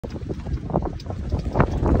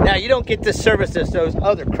Now, you don't get this service as those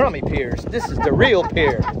other crummy piers. This is the real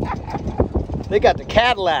pier. They got the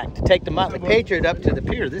Cadillac to take the Motley Patriot up to the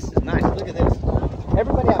pier. This is nice. Look at this.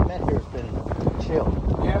 Everybody I've met here has been chill.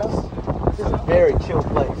 Yes. This is a very chill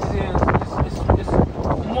place. It's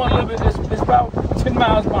more a little bit. It's about 10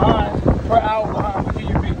 miles behind per hour behind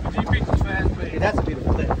Virginia Beach. Virginia Beach is fast paced. Yeah, that's a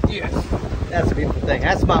beautiful thing. Yes. That's a beautiful thing.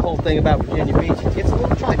 That's my whole thing about Virginia Beach. It gets a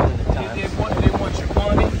little trifling at times. They want your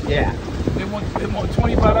money. Yeah. They want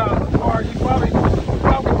 $25 a car. You probably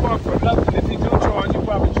park for nothing. If you do charge, you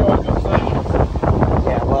probably charge yourself.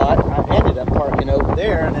 Yeah, well, I ended up parking over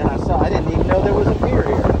there, and then I didn't even know there was a pier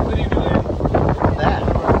here. What do you do then? That.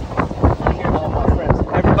 All my friends.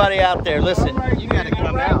 Everybody out there, listen, you got to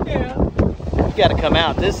come out. You got to come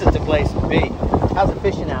out. This is the place to be. How's the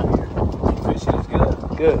fishing out here? Fishing is good.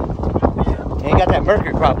 Good. You ain't got that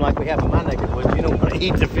mercury problem like we have in my neck of the woods. You don't want to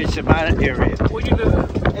eat the fish in my area. What you do?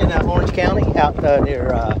 In Orange County, out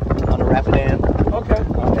near on the Rapidan. Okay.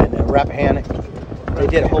 And Rappahannock. They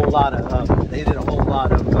did a whole lot of.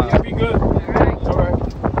 Yeah, be good. All right.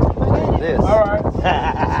 Look at this. All right.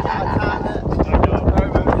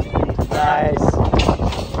 Nice.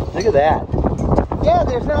 Look at that. Yeah,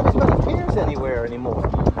 there's not as many piers anywhere anymore.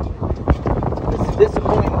 It's a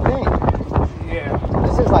disappointing thing. Yeah.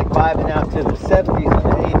 This is like vibing out to the 70s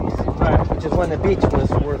and the 80s, Right. which is when the beach was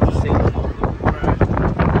worth the scenery.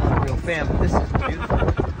 Right. Real family. This is beautiful.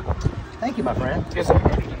 Thank you, my friend. Yes, sir.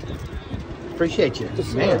 Appreciate you.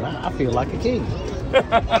 Yes, Man, I feel like a king. Good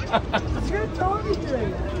talking to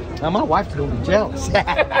you. Now, my wife's going to be jealous.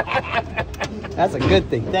 That's a good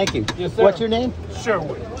thing. Thank you. Yes, sir. What's your name?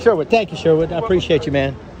 Sherwood. Sherwood. Thank you, Sherwood. I appreciate you,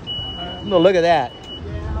 man. No, look at that.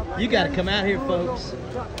 You got to come out here, folks.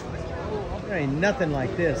 There ain't nothing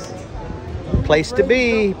like this. Place to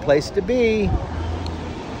be. Place to be.